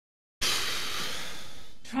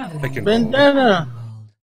Vendetta!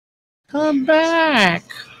 Come back!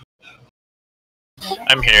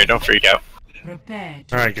 I'm here, don't freak out.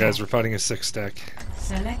 Alright guys, we're fighting a 6-stack.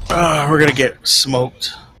 We're gonna get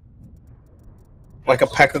smoked. Like a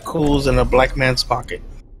pack of cools in a black man's pocket.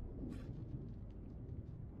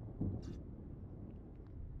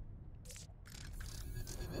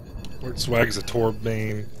 Word Swag's a Torb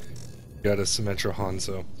main. Got a Symmetra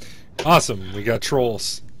Hanzo. Awesome, we got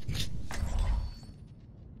trolls.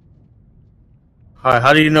 Alright,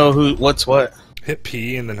 how do you know what's what? Hit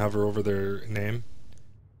P and then hover over their name.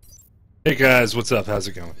 Hey guys, what's up? How's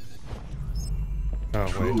it going? Oh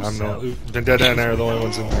wait, I'm the Vendetta and I are the only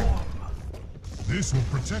ones in there. This will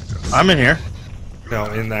protect us. I'm in here. No,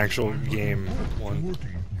 in the actual game one.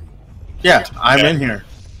 Yeah, I'm in here.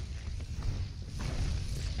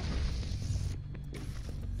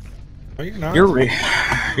 No, you're not.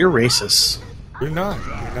 You're racist. You're not.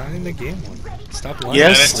 You're not in the game one. Stop lying.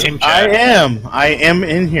 Yes, I am. I am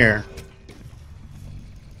in here.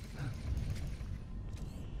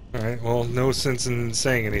 Alright, well, no sense in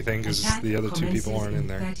saying anything because the other two people aren't in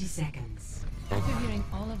there. 30 seconds. After hearing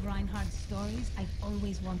all of Reinhardt's stories, I've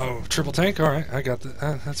always wanted. Oh, triple tank? Alright, I got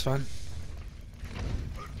that. That's fine.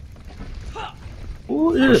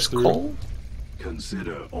 Ooh, it is cold.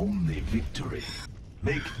 Consider only victory.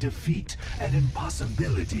 Make defeat an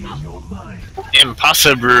impossibility in your mind.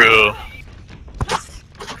 Impossible.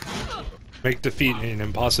 Make defeat an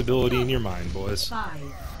impossibility in your mind, boys. 5,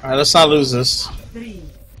 Alright, let's not lose this. 3,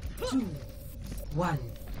 2, 1.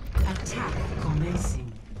 Attack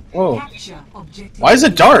commencing. Whoa. Capture objective. Why is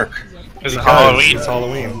it dark? It's Halloween. It's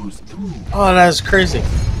Halloween. Oh, that's crazy.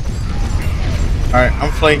 Alright,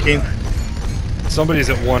 I'm flanking. Somebody's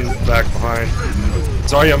at one back behind.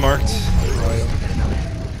 Zarya marked. Zarya.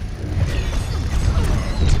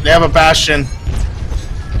 They have a bastion.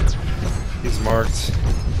 He's marked.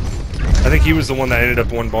 I think he was the one that ended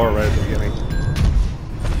up one bar right at the beginning.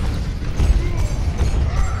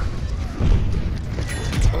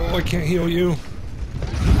 Oh, I can't heal you.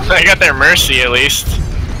 I got their mercy at least.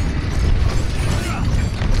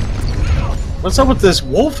 What's up with this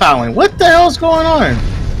wolf howling? What the hell's going on?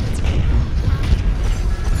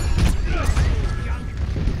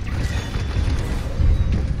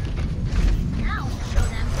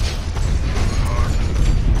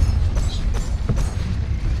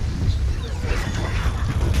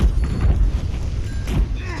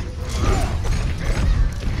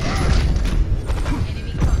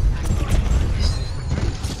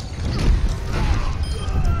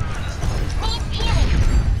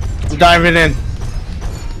 Diving in.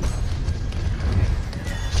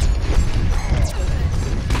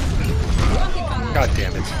 God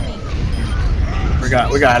damn it. We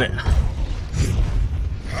got it.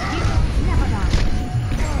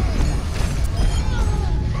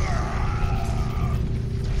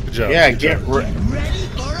 Good job. Yeah, Good get job. ready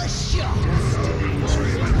for a shot.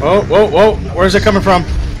 Whoa, whoa, whoa. Where's it coming from?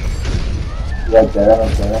 Right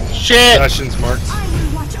there. Shit! Bastion's marked.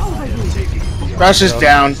 Rush is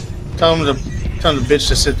down. Tell him the bitch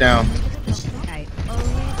to sit down. I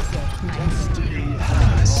always get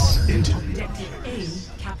my objective A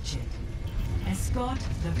captured. Escort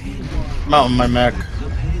the payload. Mountain my mech. The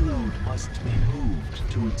payload must be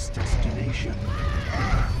moved to its destination.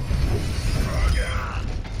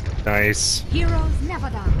 Nice. Heroes never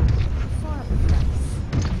die. For a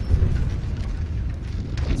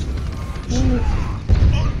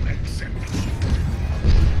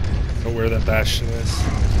Know where that bastion is.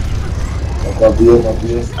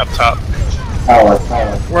 Up top. Tower.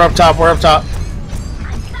 We're up top. Up top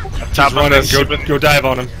He's of running. this. Go dive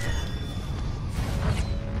on him.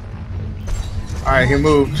 Alright, he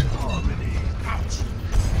moved.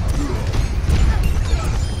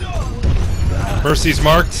 Mercy's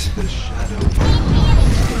marked.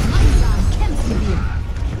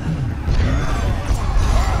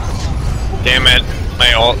 Damn it.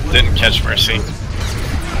 My ult didn't catch Mercy.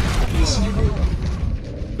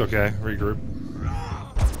 Okay, regroup.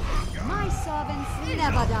 My servants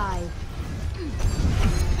never die.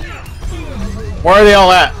 Where are they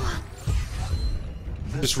all at?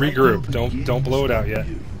 Just regroup. Don't blow it out yet.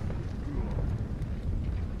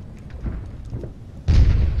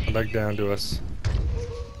 Come back down to us.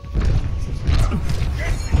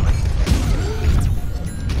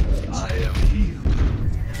 I am healed.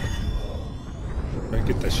 Right,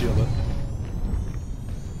 get that shield up.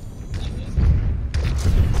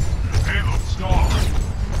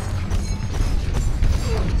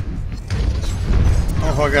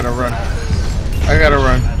 Oh, I gotta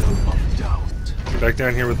run. Get back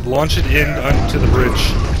down here with launch it in onto the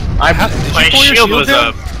bridge. I Did you My pull your shield was down?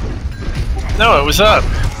 up. No, it was up.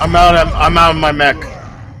 I'm out of my mech.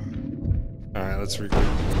 Alright, let's regroup.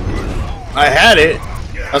 I had it.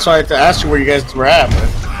 That's why I had to ask you where you guys were at. But,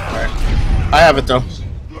 alright. I have it though.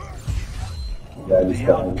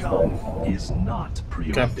 The outcome is not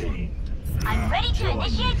preordained. I'm ready to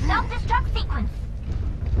initiate self-destruct sequence.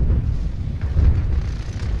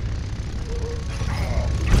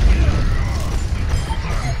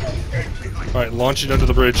 Alright, launch it under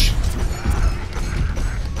the bridge.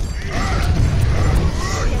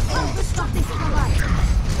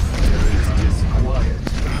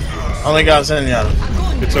 Only got Zenyatta.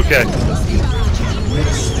 It's okay.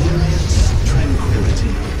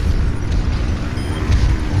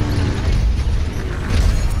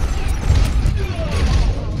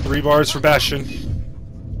 Three bars for Bastion.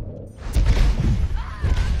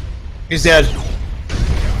 He's dead.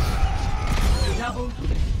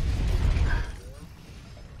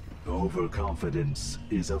 Overconfidence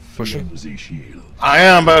is a flimsy shield. I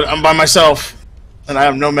am, but I'm by myself. And I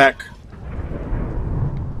have no mech.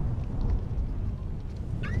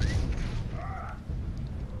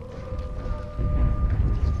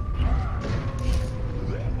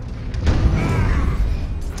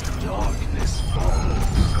 Darkness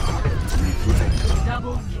falls.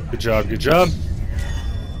 Reflect. Good job, good job.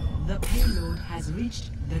 The payload has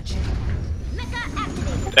reached the checkpoint.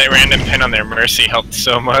 That random pin on their Mercy helped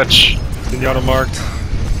so much. Zenyatta marked.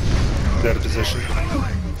 Out of position.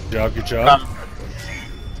 Good job, good job.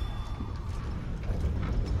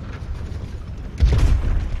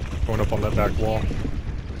 Going up on that back wall.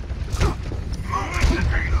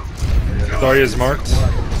 Zarya's marked.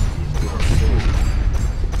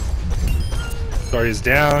 Zarya's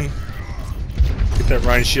down. Get that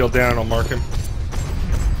Rhine shield down, I'll mark him.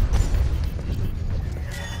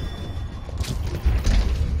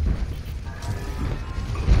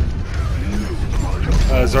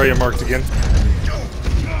 Zarya marked again.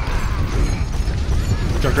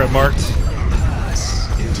 Junkrat marked.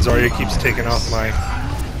 Zarya keeps taking off my...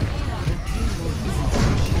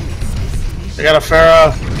 I got a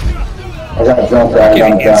Pharah. I got Junkrat.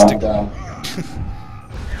 Getting I'm down.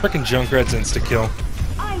 Frickin' Junkrat's insta-kill.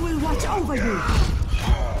 I will watch over you.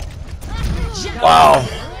 Wow.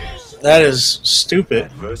 That is stupid.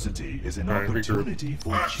 Adversity is an Alright, regroup. opportunity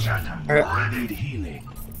for change. Need healing.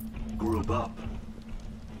 Group up.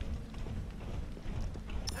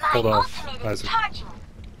 Hold off, Isaac.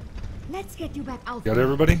 Let's get you back out. Got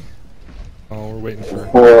everybody? Oh, we're waiting for...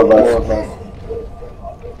 Four of us.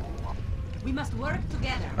 We must work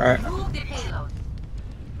together. Alright. Move the payload.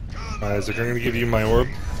 Isaac, I'm gonna give you my orb.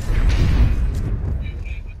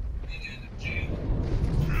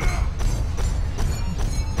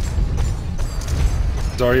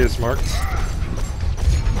 Zarya's marked.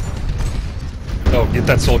 Oh, get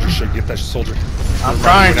that soldier, shit. Get that soldier. I'm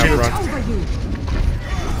trying Run, to. run.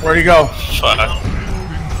 Where'd he go? Fuck.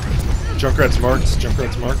 Junkrat's marked.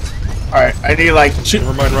 Junkrat's marked. Alright, I need like two.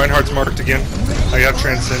 Never mind, Reinhardt's marked again. I have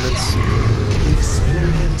Transcendence.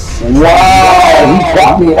 Wow, he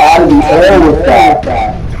shot me out of the air with that.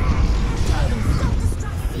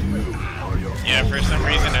 Yeah, for some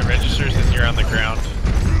reason it registers as you're on the ground.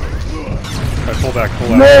 Alright, pull back,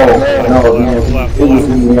 pull out. No, Pull out, it pull was out.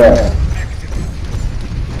 in the air.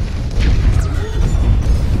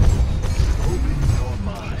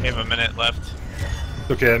 We have a minute left.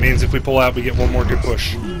 Okay, that means if we pull out, we get one more good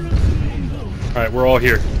push. Alright, we're all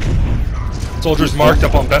here. Soldier's marked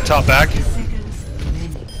up on that top back.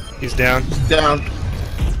 He's down. Down.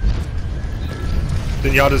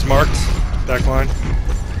 Zenyatta's marked. Back line.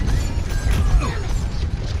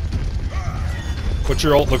 What's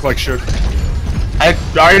your ult look like, Shug? I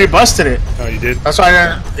already busted it. Oh, you did? That's why I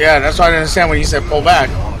didn't. Yeah, that's why I didn't understand when you said pull back.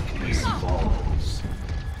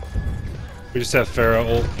 We just have Pharah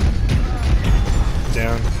ult.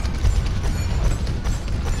 Down.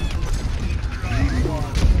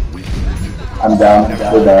 I'm down.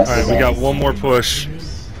 We're down. Alright, we got one more push.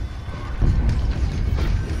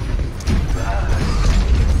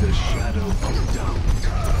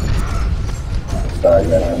 Sorry,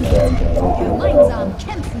 guys. I'm down. Langsam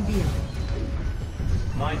kämpfen wir.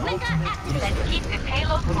 Let's keep the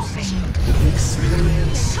payload moving.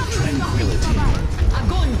 Experience tranquility.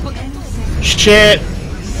 Огонь по готовности. Shit.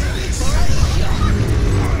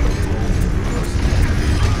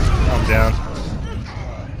 I'm down.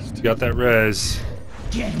 You got that res.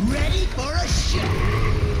 Get ready for a shot.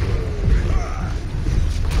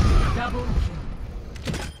 Double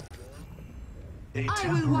A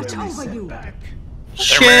I will watch temporary over you. setback. Their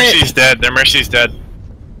Shit. Mercy's dead. Their Mercy's dead.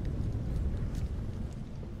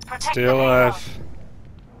 Stay alive.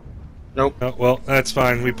 Nope. Oh, well, that's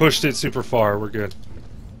fine. We pushed it super far. We're good.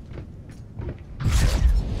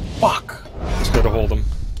 Fuck. Just gotta hold him.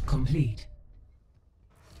 Complete.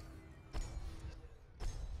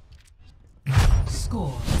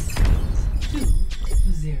 Score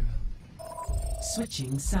 2-0.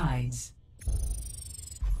 Switching sides.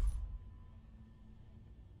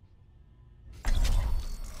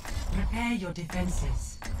 Prepare your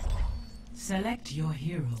defenses. Select your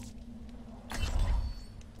hero.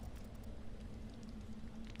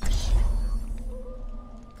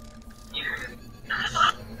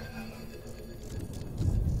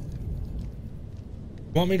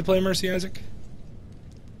 Want me to play Mercy, Isaac?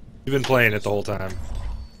 You've been playing it the whole time.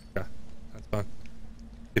 Yeah, that's fine.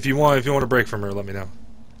 If you want a break from her, let me know.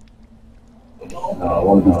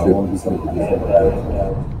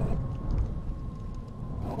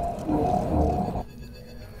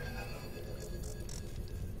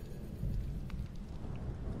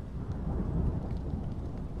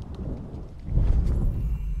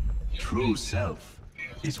 True self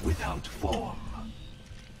is without form.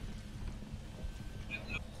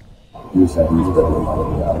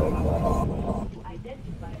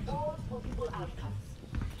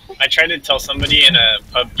 I tried to tell somebody in a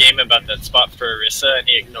pub game about that spot for Orisa, and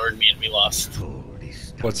he ignored me, and we lost.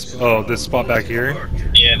 What's... Oh, this spot back here?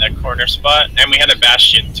 Yeah, that corner spot. And we had a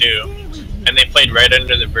Bastion, too. And they played right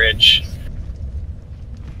under the bridge.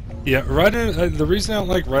 Yeah, right under, the reason I don't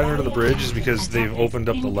like right under the bridge is because they've opened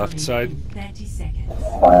up the left side. 30 seconds.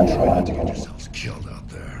 Trying to get yourselves killed out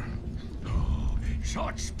there. Oh,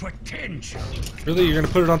 such potential. Really? You're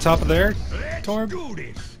gonna put it on top of there, Let's Torb? do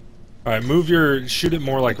this. Alright, move your... Shoot it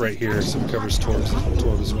more like right here so it covers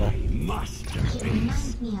Torb as well.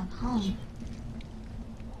 Masterpiece. Me of home.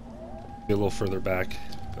 Be a little further back.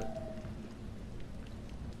 But...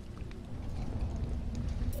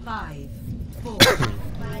 5, 4,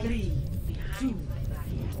 3, 2,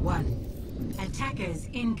 1. Attackers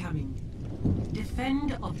incoming.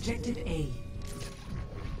 Defend objective A.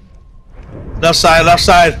 Left side, left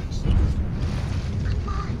side.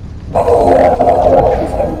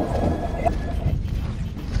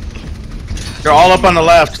 They're all up on the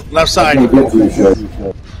left side.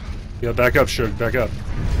 Yeah, back up, Shug, back up.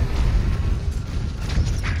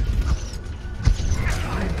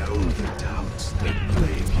 I know the doubts that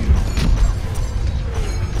plague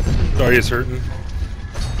you. Sorry, it's hurting.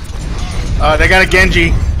 They got a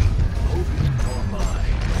Genji.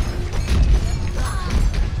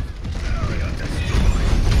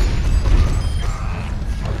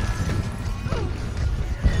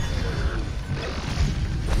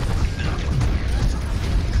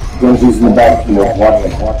 Genji's in the back here,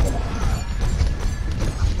 watching.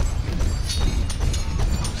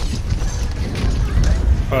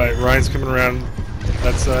 Alright, Ryan's coming around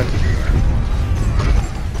that side.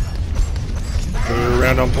 We're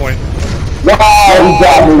around on point. Wow, he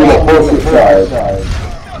got me with a push charge.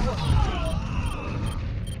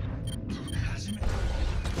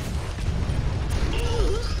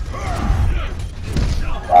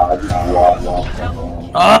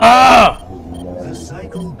 Ah! The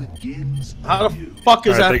cycle begins. How the fuck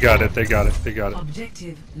is Alright, that? they got it.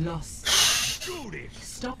 Objective lost.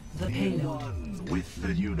 Stop the payload. One with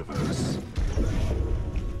the universe.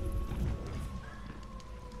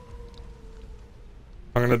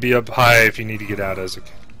 I'm gonna be up high if you need to get out, Isaac.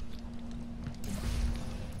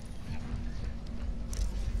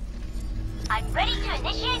 I'm ready to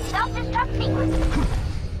initiate self-destruct sequence.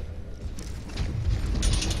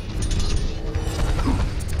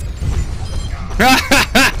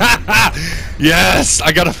 Yes!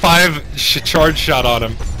 I got a 5 charge shot on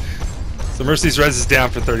him. So Mercy's res is down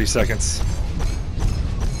for 30 seconds.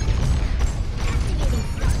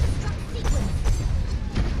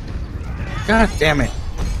 God damn it.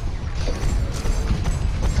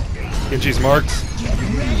 Genji's marked.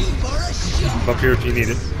 Up here if you need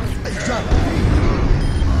it.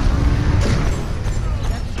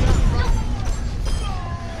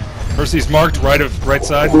 Mercy's marked, right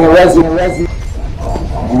side. Resi.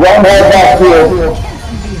 Run her back here.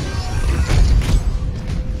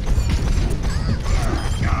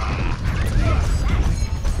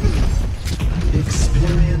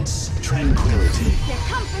 Experience tranquility.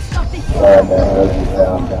 Oh man, Resi's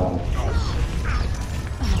down.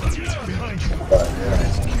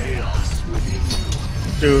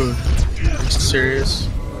 Dude, are you serious?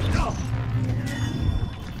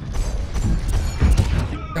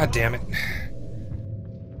 God damn it.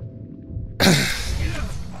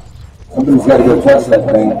 Somebody's gotta go touch that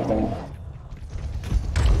thing.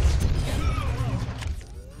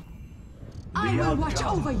 I will watch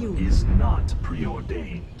over you. Is not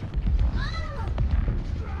preordained.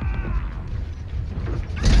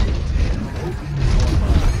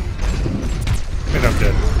 And I'm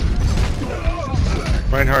dead.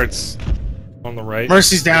 Reinhardt's on the right.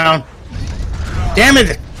 Mercy's down. Damn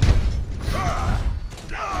it!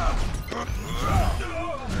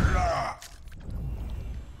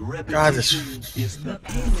 God, this. The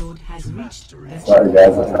payload has reached the Sorry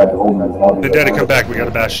guys, I tried to hold my phone. Vendetta, come back. We got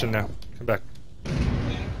a Bastion now. Come back.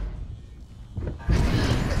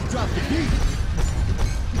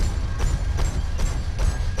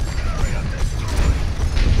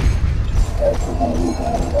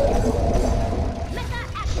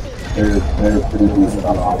 They're pretty decent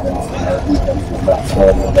on offense, and our defense is not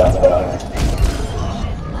slow that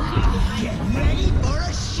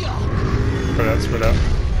Spread out.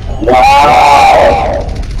 Wow!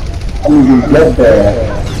 I didn't even get there.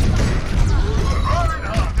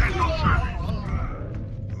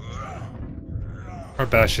 Our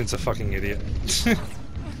Bastion's a fucking idiot.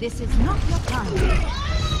 This is not your time.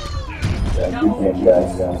 Yeah, you can't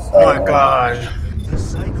guys. Oh my god. The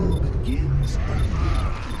cycle begins.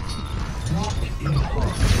 Talk in Your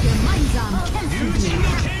mind's on constantly.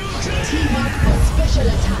 Team up for special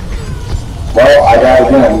attack. Well, I got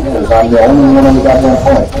again, because I'm the only one who got one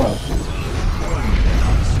point.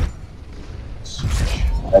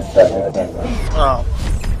 That's that. Oh.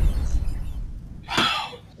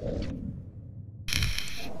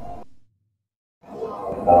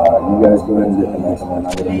 You guys go ahead and get the next one.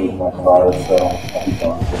 I'm going to move my car, so I'll be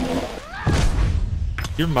gone.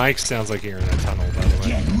 Your mic sounds like you're in a tunnel, by the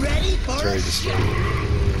way. It's very disturbing.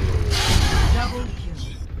 double kill.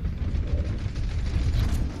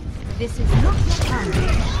 This is not your time.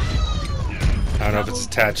 I don't know if it's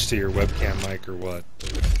attached to your webcam mic or what.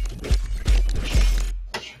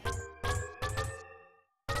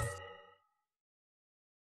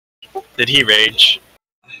 Did he rage?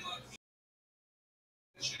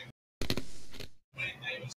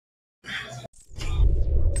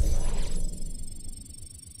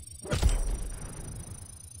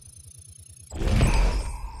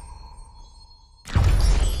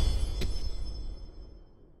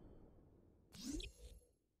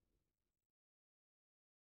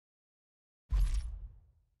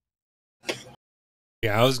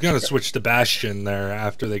 Yeah, I was gonna switch to Bastion there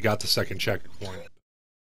after they got the second checkpoint.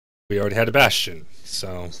 We already had a Bastion,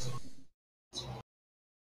 so